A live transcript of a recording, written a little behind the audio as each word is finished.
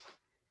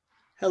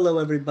Hello,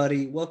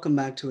 everybody. Welcome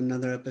back to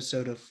another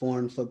episode of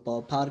Foreign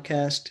Football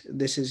Podcast.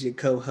 This is your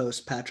co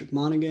host, Patrick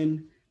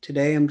Monaghan.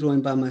 Today, I'm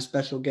joined by my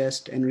special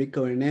guest,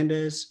 Enrico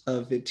Hernandez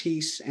of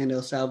Vitesse and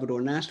El Salvador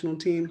national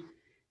team.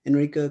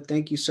 Enrico,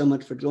 thank you so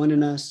much for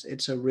joining us.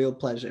 It's a real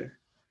pleasure.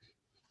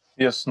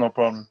 Yes, no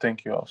problem.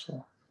 Thank you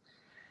also.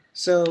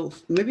 So,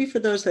 maybe for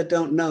those that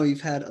don't know, you've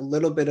had a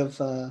little bit of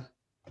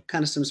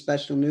kind of some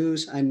special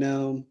news. I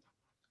know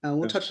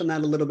we'll touch Yes. on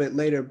that a little bit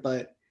later,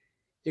 but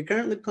you're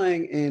currently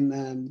playing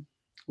in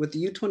with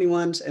the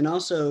U21s and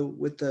also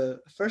with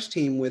the first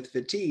team with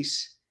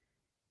Vitesse.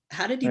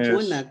 How did you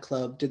join Yes. that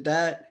club? Did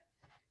that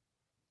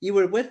you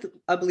were with,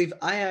 I believe,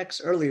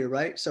 Ajax earlier,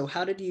 right? So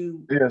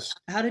Yes.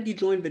 how did you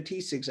join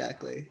Vitesse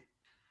exactly?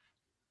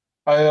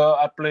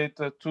 I played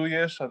 2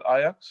 years at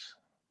Ajax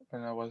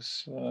when I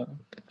was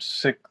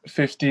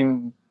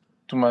 15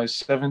 to my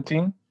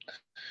 17.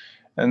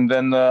 And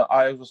then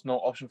Ajax was no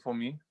option for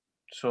me.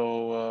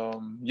 So,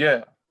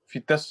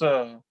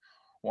 Vitesse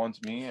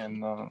wants me.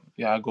 And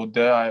I go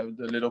there. I had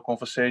a little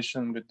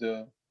conversation with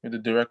the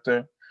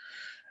director.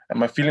 And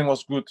my feeling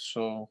was good.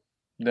 So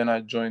then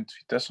I joined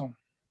Vitesse.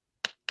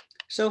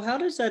 So how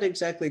does that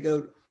exactly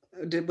go?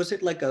 Was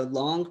it like a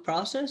long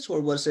process or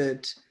was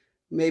it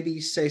maybe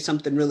say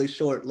something really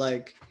short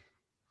like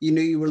you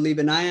knew you were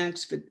leaving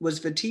Ajax? Was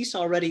Vitesse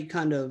already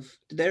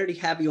did they already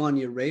have you on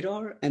your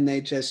radar and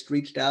they just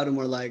reached out and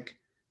were like,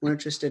 we're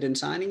interested in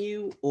signing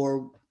you?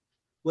 Or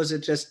was it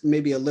just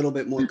maybe a little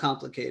bit more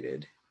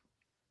complicated?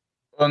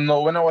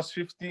 No, when I was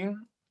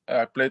 15,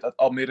 I played at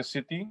Almere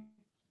City.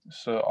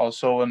 So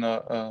also in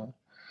a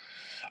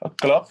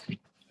club.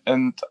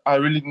 And I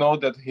really know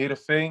that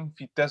Heerenveen,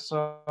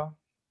 Vitesse,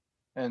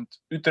 and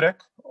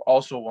Utrecht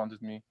also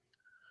wanted me.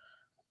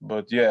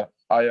 But yeah,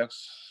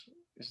 Ajax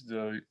is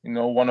the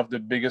one of the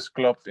biggest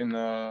clubs in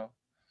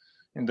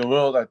the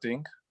world, I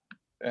think.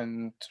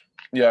 And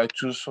yeah, I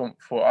choose for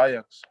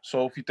Ajax.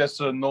 So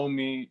Vitesse know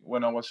me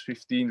when I was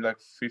 15, like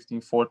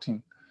 15,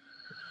 14.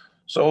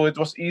 So it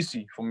was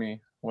easy for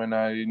me when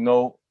I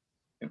know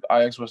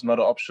Ajax was not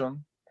an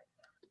option.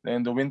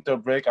 Then the winter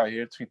break, I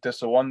heard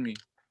Vitesse won me.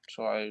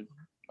 So I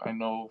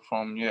know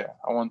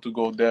I want to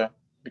go there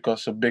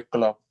because it's a big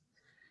club.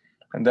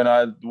 And then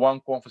I had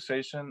one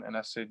conversation and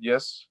I said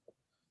yes.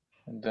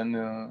 And then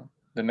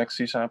the next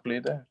season I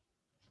played there.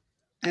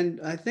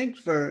 And I think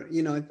for,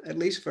 at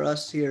least for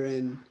us here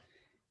in,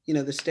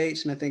 the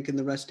States and I think in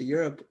the rest of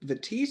Europe,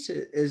 Vitesse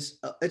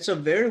it's a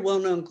very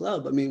well-known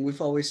club. I mean,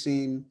 we've always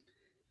seen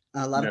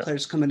a lot of Yeah.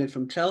 players coming in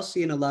from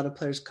Chelsea and a lot of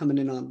players coming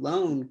in on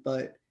loan,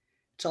 but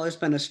it's always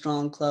been a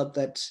strong club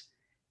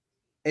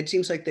it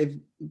seems like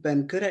they've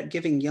been good at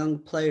giving young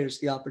players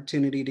the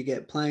opportunity to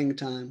get playing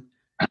time.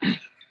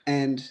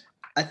 And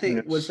I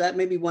think was Yes. that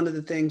maybe one of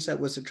the things that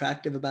was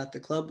attractive about the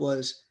club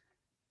was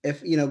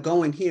if,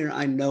 going here,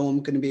 I know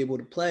I'm going to be able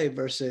to play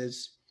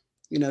versus,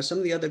 some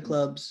of the other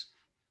clubs,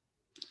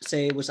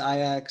 say it was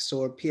Ajax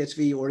or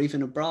PSV or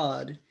even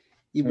abroad,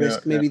 you Yeah.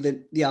 risk Yeah. maybe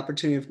the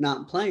opportunity of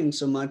not playing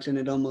so much and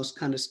it almost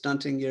kind of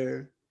stunting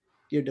your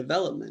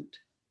development.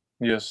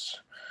 Yes.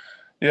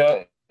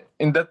 Yeah.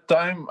 In that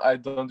time, I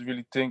don't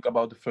really think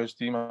about the first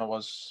team. I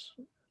was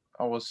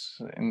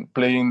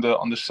playing the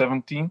under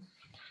 17.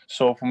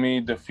 So for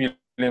me, the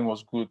feeling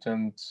was good,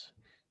 and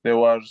there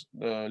was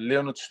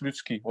Leonid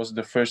Slutsky was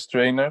the first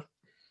trainer.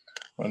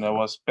 When I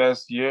was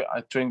past year,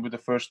 I trained with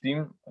the first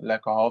team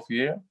like a half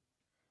year,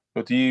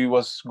 but he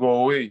was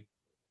go away.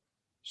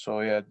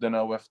 So yeah, then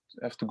I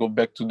have to go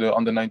back to the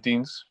under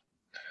 19s.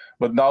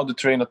 But now the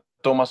trainer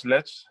Thomas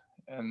Letch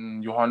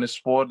and Johannes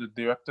Spoor, the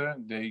director,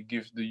 they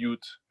give the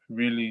youth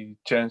really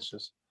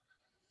chances.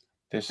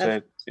 They Have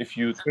said if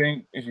you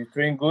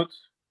train good,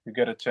 you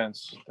get a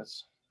chance.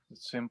 That's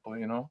simple.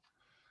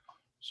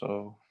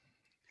 So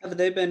have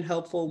they been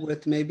helpful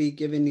with maybe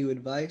giving you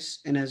advice?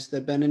 And has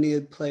there been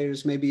any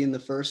players maybe in the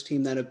first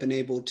team that have been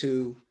able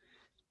to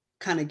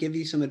kind of give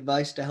you some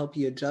advice to help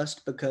you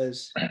adjust?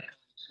 Because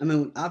I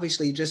mean,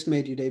 obviously you just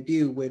made your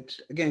debut, which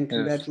again, yes,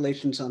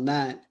 congratulations on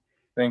that.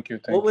 thank you,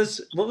 What thank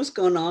you. was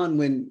going on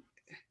when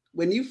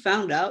you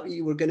found out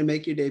you were going to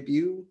make your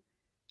debut?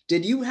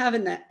 Did you have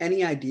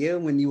any idea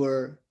when you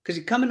were because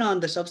you're coming on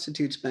the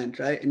substitutes bench,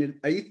 right? And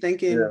are you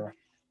thinking Yeah,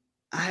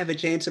 I have a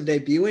chance of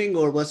debuting,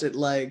 or was it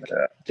like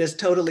yeah, just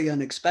totally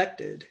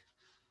unexpected?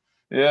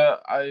 yeah.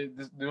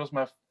 This was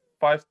my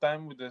 5th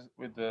time with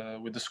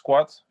the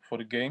squad for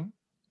the game.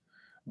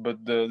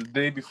 But the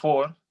day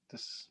before,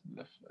 this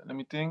let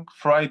me think,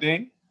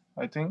 Friday,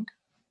 I think.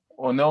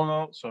 Oh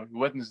no, sorry,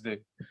 Wednesday.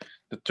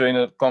 The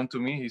trainer come to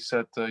me. He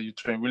said, "You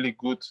train really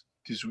good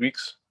these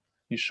weeks.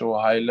 You show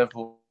a high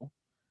level."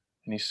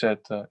 And he said,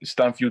 "It's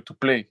time for you to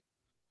play."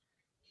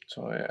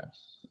 So yeah,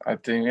 I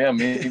think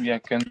maybe I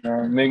can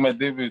make my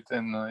debut.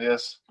 And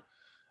yes,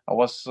 I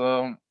was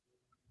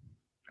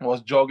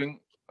jogging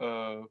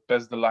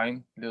past the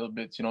line a little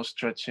bit,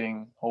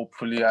 stretching.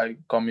 Hopefully, I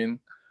come in.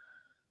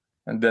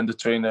 And then the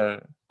trainer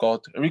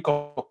called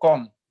Rico,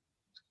 come.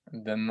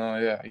 And then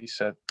he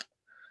said,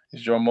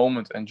 "It's your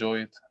moment.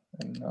 Enjoy it."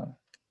 And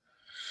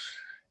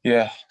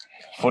yeah,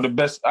 for the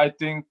best, I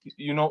think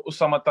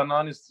Usama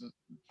Tanan is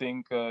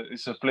think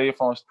is a player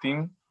from his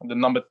team, the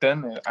number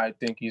 10. I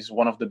think he's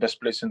one of the best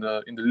players in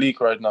the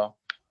league right now,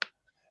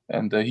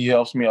 and he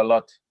helps me a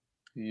lot.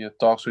 He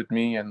talks with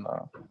me and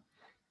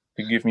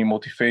he gives me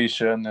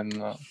motivation, and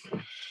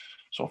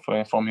so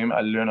from him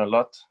I learn a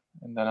lot,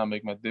 and then I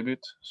make my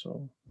debut.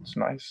 So it's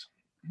nice.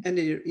 And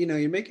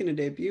you're making a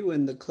debut,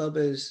 and the club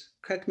is,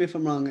 correct me if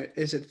I'm wrong,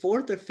 is it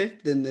fourth or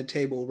fifth in the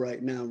table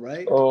right now,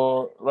 right?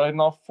 Right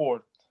now,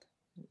 fourth.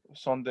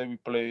 Sunday we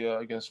play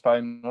against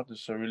Feyenoord.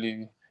 It's a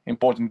really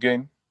important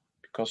game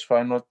because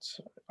Feyenoord,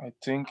 I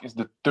think, is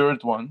the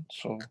third one,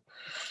 so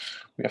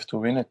we have to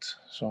win it.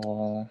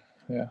 So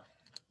yeah.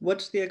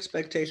 What's the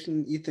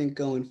expectation you think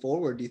going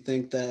forward? Do you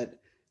think that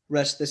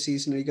rest of the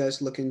season, are you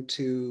guys looking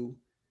to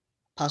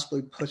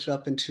possibly push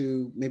up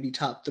into maybe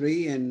top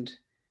three? And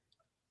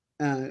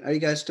are you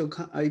guys still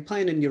are you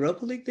playing in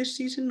Europa League this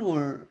season,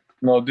 or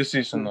No, this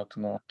season not.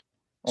 No,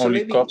 so only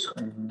maybe? cups.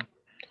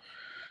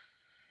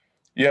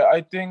 Yeah,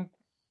 I think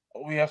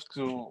we have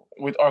to,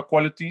 with our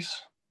qualities.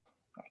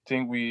 I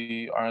think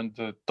we are in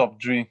the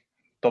top three.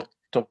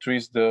 Top three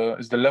is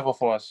the level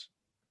for us.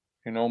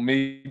 You know,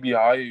 maybe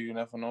higher. You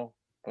never know.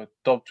 But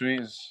top three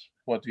is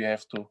what we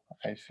have to.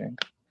 I think.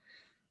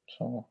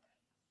 So.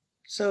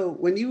 So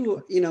when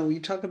you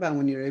talk about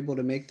when you're able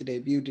to make the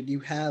debut, did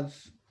you have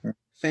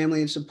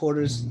family and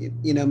supporters,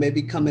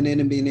 maybe coming in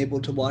and being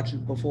able to watch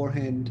it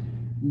beforehand,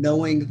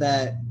 knowing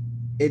that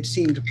it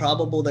seemed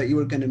probable that you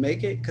were going to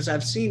make it? Because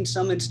I've seen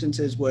some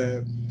instances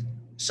where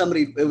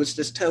it was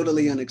just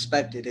totally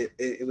unexpected.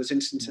 It was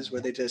instances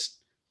where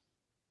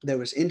there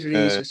was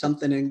injuries or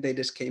something and they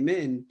just came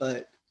in.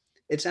 But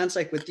it sounds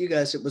like with you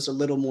guys, it was a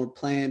little more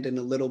planned and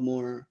a little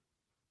more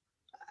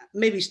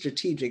maybe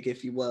strategic,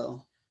 if you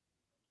will.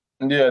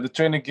 Yeah, the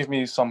trainer gave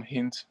me some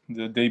hint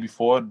the day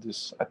before.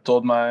 I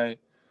told my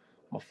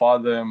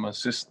father and my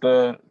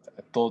sister.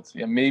 I thought,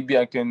 yeah, maybe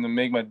I can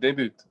make my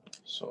debut.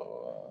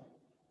 So,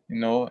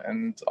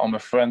 and all my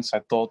friends, I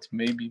thought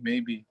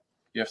maybe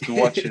you have to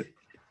watch it.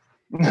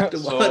 Have to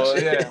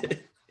watch yeah,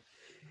 it.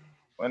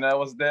 when I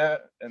was there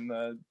and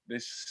they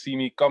see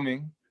me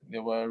coming, they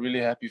were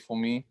really happy for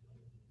me.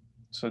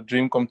 It's a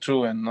dream come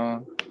true,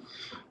 and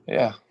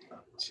yeah,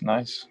 it's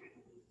nice.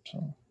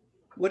 So.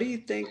 What do you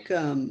think?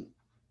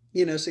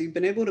 So you've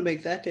been able to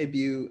make that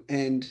debut,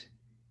 and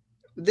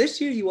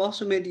this year you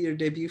also made your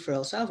debut for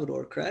El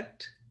Salvador,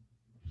 correct?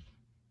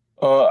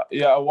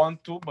 Yeah, I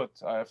want to, but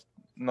I have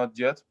not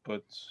yet.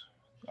 But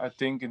I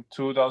think in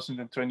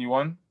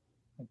 2021,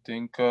 I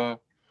think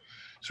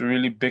it's a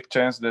really big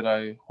chance that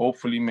I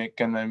hopefully make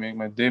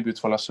my debut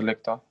for La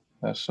Selecta.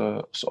 That's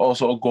it's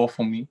also a goal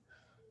for me.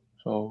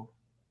 So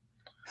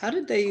How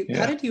did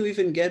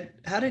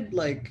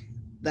like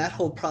that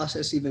whole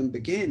process even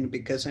begin?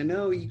 Because I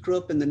know you grew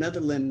up in the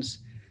Netherlands,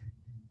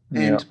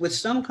 yeah, and with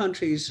some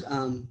countries,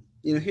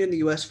 here in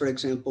the US, for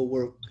example,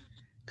 we're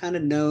kind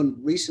of known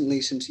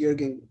recently since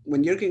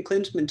when Jurgen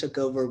Klinsmann took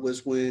over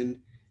was when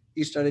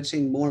you started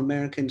seeing more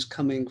Americans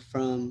coming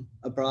from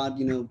abroad,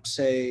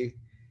 say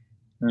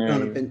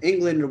growing up yeah. in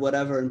England or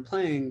whatever and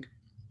playing.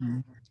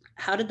 Mhm.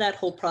 How did that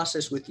whole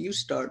process with you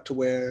start to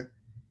where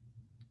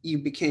you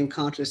became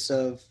conscious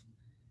of,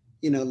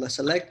 La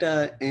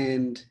Selecta,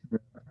 and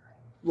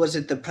was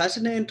it the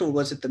president or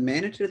was it the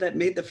manager that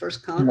made the first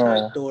No,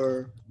 contact,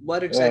 or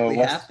what exactly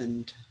was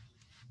happened?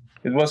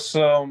 it was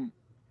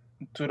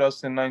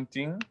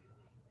 2019,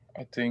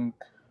 I think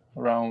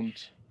around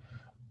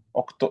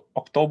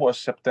October or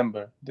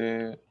September.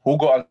 The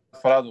Hugo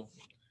Alvarado,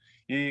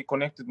 he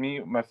connected me,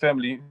 my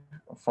family,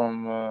 from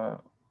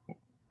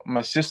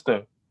my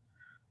sister.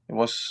 It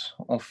was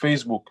on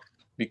Facebook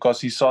because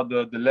he saw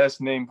the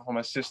last name for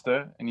my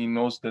sister, and he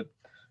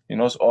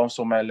knows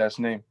also my last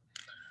name.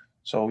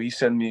 So he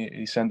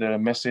sent her a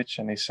message,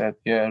 and he said,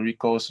 "Yeah,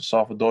 Rico is a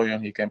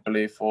Salvadorian. He can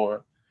play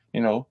for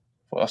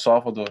El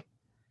Salvador."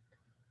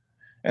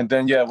 And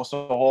then yeah, it was a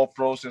whole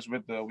process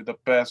with the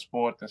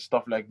passport and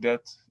stuff like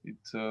that.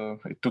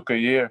 It took a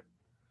year,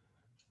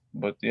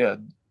 but yeah,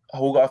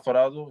 Hugo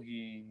Alvarado,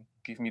 he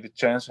gave me the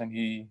chance, and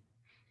he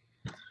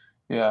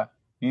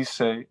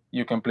say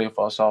you can play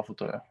for El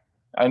Salvador.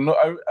 I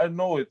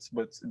know it,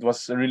 but it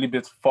was a really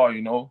bit far,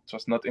 It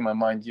was not in my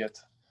mind yet.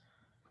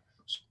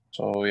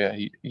 So yeah,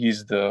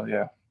 he's the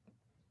yeah.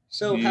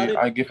 So how did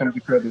I give him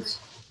the credits.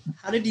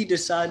 how did you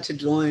decide to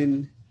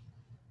join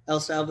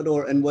El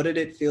Salvador, and what did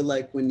it feel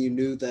like when you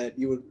knew that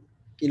you were,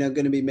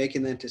 going to be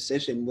making that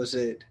decision? Was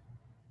it,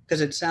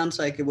 because it sounds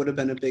like it would have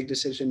been a big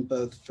decision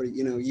both for,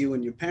 you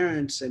and your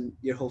parents and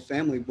your whole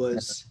family.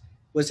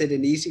 Was it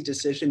an easy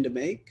decision to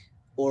make,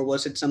 or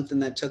was it something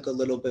that took a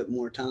little bit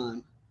more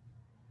time?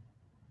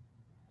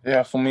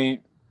 Yeah, for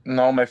me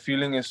now my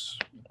feeling is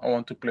I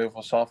want to play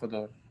for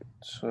Salvador.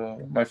 So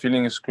my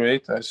feeling is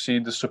great. I see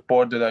the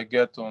support that I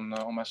get on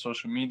my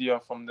social media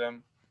from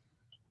them,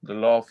 the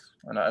love,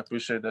 and I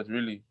appreciate that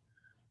really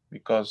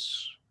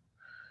because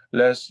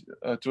last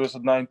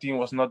 2019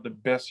 was not the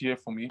best year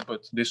for me,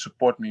 but they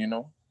support me, and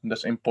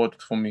that's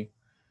important for me.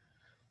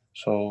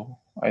 So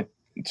it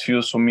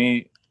feels for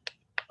me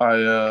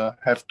I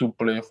have to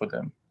play for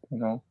them,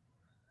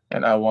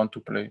 and I want to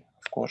play,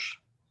 of course.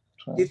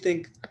 So, Do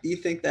you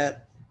think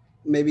that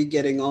maybe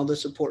getting all the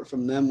support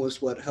from them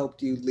was what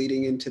helped you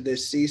leading into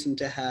this season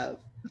to have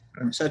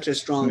such a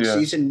strong yes,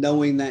 season,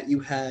 knowing that you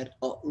had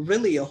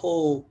really a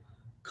whole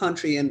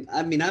country? And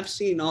I mean, I've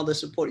seen all the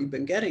support you've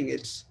been getting.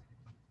 It's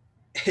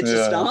yeah,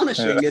 yeah,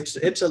 astonishing.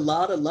 It's a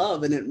lot of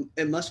love, and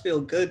it must feel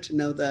good to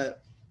know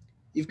that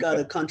you've got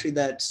a country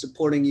that's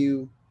supporting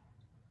you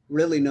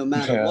really no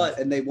matter yeah. what,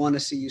 and they want to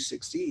see you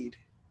succeed.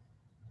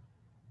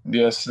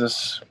 Yes,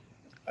 this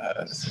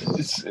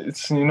it's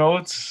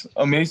it's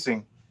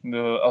amazing.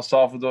 The El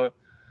Salvador,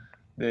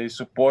 they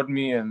support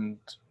me, and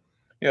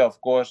yeah, of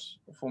course,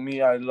 for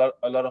me, a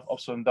lot of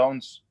ups and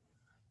downs,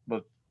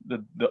 but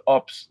the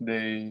ups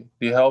they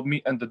help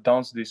me, and the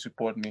downs they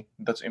support me.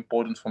 That's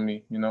important for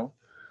me, you know.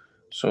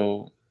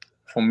 So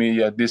for me,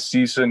 yeah, this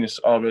season is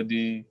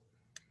already,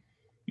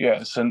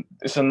 yeah,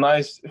 it's a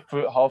nice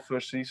half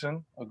first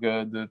season,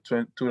 okay, the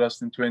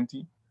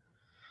 2020.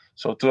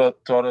 So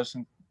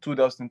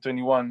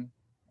 2021,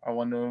 I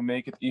want to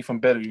make it even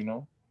better, you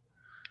know.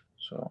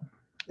 So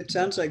It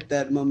sounds like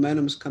that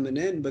momentum's coming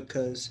in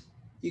because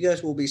you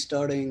guys will be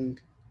starting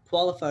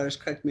qualifiers,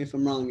 correct me if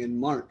I'm wrong, in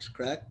March,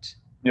 correct?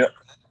 yeah,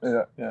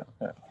 yeah.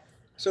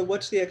 So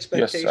what's the Yes, I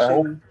hope.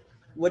 expectation?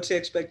 What's the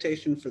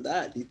expectation for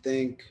that? Do you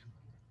think?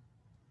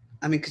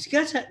 I mean,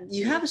 because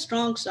you have a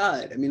strong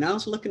side. I mean, I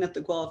was looking at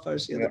the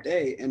qualifiers the other Yeah.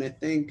 day, and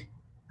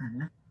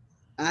Mhm.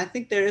 I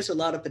think there is a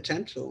lot of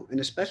potential, and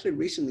especially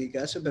recently, you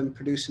guys have been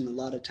producing a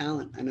lot of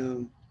talent. I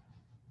know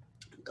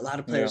a lot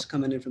of Yeah. players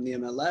coming in from the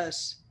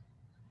MLS.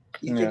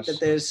 You think that Yes.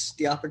 there's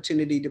the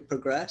opportunity to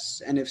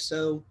progress, and if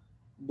so,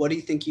 what do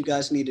you think you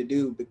guys need to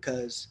do?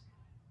 Because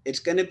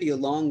it's going to be a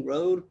long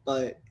road,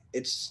 but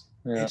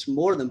Yeah. it's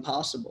more than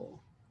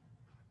possible.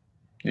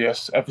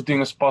 Yes.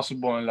 Everything is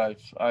possible in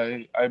life.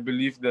 I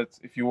believe that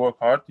if you work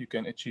hard, you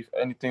can achieve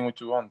anything what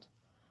you want.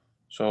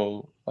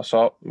 So as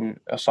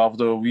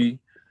Salvador, we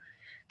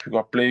if you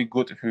are play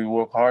good, if you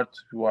work hard,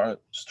 if you are a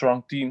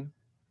strong team,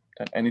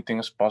 then anything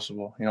is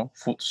possible. You know,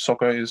 foot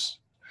soccer is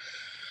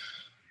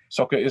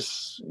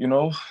you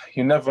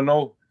never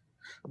know.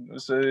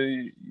 So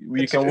we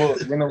That's can true.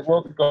 win a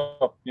World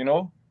Cup. You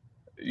know,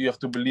 you have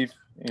to believe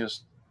in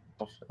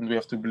yourself, and we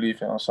have to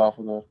believe in El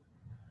Salvador.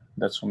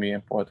 That's for me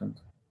important.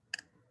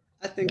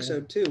 I think so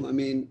too. I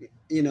mean,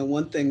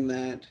 one thing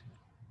that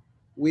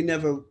we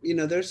never,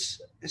 there's,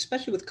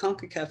 especially with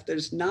CONCACAF,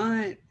 there's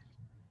not,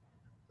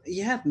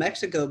 you have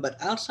Mexico, but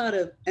outside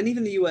of, and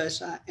even the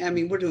US, I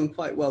mean, we're doing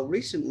quite well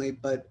recently,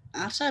 but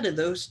outside of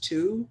those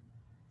two,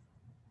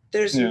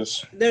 there's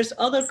Yes. there's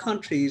other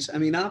countries. I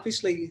mean,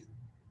 obviously,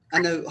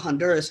 I know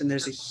Honduras, and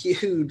there's a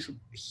huge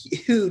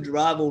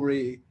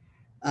rivalry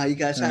you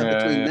guys have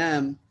between Yeah.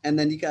 them, and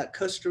then you got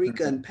Costa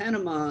Rica and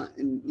Panama,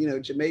 and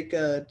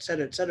Jamaica, et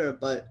cetera, et cetera.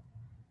 But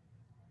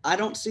I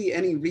don't see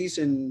any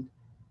reason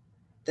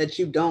that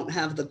you don't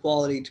have the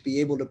quality to be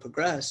able to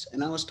progress.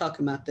 And I was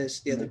talking about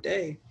this the other Yeah.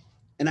 day,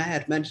 and I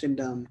had mentioned,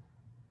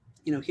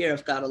 here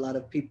I've got a lot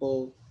of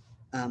people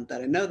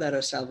that I know that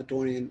are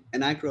Salvadorian,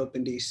 and I grew up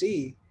in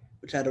DC,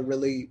 which had a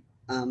really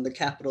the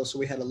capital, so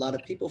we had a lot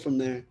of people from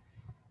there.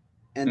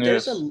 And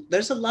Yes.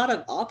 there's a lot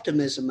of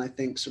optimism, I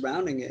think,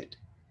 surrounding it,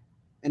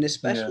 and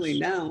especially Yes.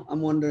 now,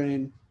 I'm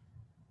wondering,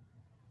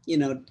 you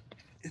know,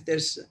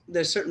 there's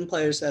certain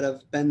players that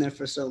have been there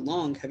for so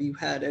long. Have you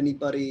had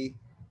anybody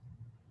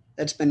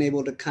that's been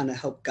able to kind of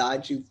help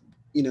guide you,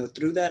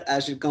 through that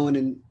as you're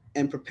going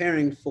and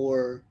preparing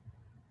for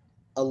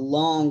a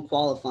long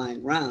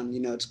qualifying round?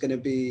 It's going to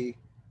be,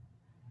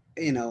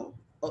 you know,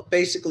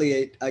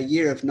 basically a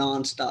year of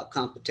nonstop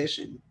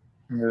competition.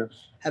 Yes.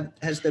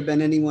 Has there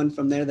been anyone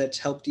from there that's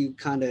helped you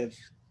kind of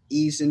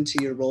ease into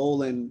your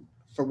role and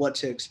for what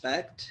to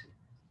expect?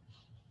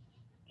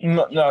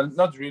 No, no,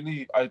 not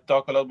really. I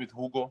talk a lot with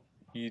Hugo.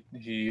 He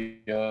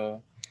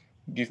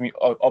give me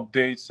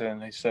updates,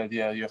 and he said,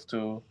 yeah, you have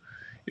to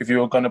if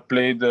you're gonna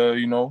play the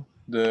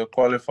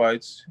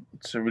qualifieds,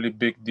 it's a really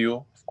big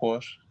deal, of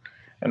course.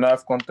 And I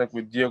have contact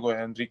with Diego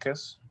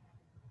Henriquez.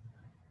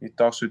 He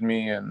talks with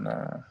me, and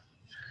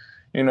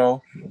you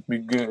know we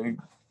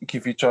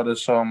give each other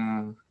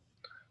some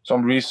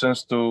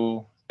reasons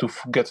to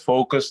get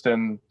focused,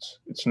 and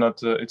it's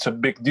not it's a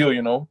big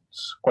deal,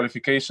 it's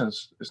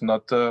qualifications. It's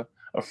not a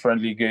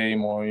friendly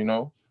game, or and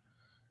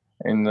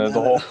Not at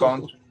all.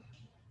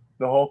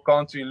 the whole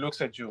country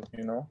looks at you,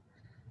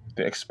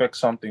 they expect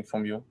something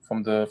from you,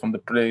 from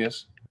the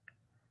players.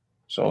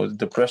 So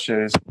the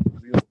pressure is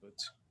real,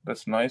 but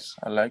that's nice.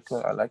 I like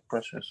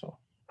pressure. So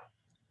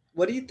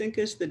What do you think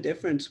is the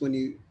difference when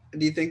you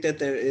do you think that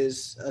there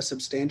is a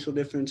substantial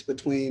difference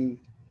between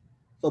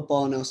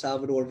football in El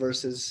Salvador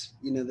versus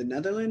the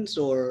Netherlands,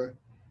 or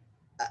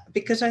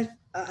because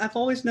I've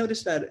always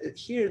noticed that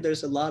here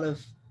there's a lot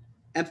of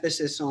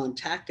emphasis on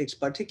tactics,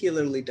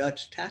 particularly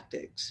Dutch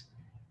tactics.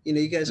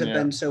 You guys have yeah,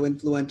 been so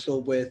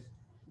influential with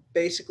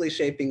basically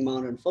shaping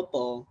modern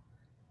football.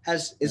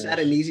 Has Is that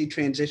an yes, easy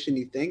transition,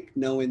 you think,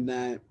 knowing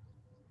that,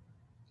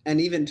 and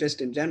even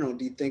just in general,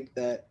 do you think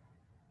that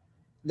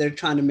they're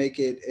trying to make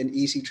it an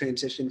easy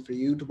transition for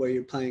you to where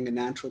you're playing a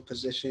natural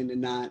position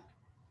and not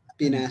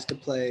being asked to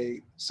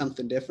play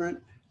something different?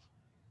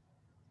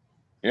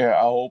 Yeah,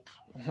 I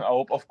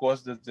hope of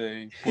course that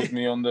they put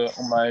me on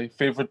my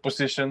favorite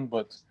position,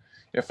 but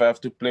if I have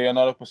to play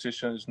another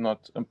position, it's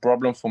not a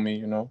problem for me,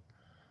 you know.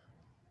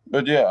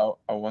 But yeah,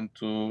 I want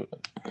to.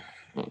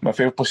 My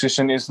favorite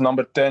position is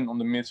number 10 on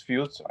the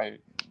midfield.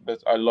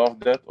 I love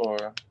that,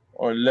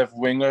 or left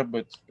winger,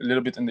 but a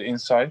little bit in the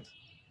inside.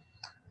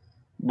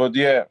 But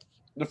yeah,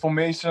 the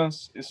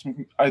formations is,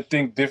 I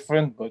think,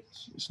 different, but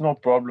it's no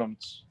problem.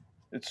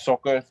 It's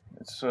soccer.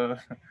 It's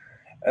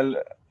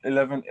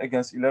 11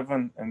 against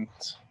 11, and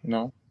you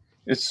know,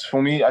 it's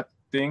for me. I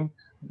think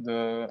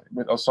the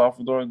with El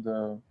Salvador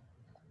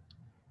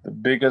the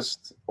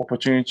biggest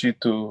opportunity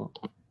to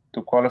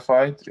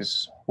qualify it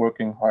is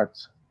working hard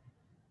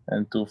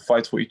and to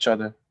fight for each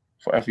other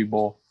for every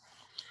ball.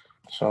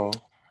 So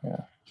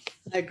yeah.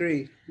 I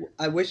agree.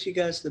 I wish you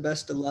guys the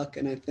best of luck,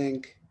 and I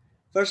think,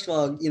 first of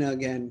all,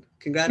 again,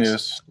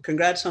 Yes.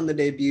 congrats on the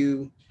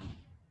debut.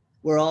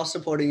 We're all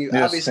supporting you.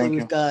 Yes. Obviously, Thank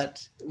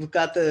we've you.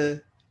 got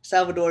the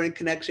Salvadorian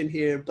connection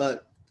here,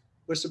 but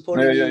we're Yeah.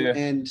 supporting Yeah. you, Yeah.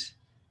 and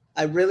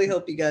I really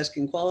hope you guys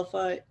can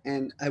qualify,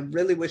 and I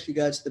really wish you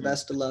guys the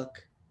best of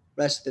luck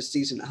rest of the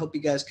season. I hope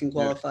you guys can Yeah.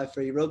 qualify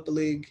for Europa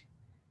League,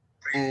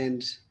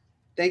 and Yes.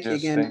 Thank you.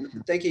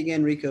 thank you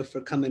again, Rico,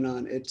 for coming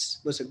on. It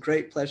was a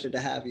great pleasure to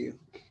have you.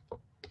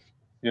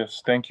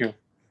 Yes. Thank you.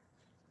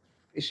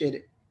 Appreciate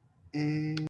it. And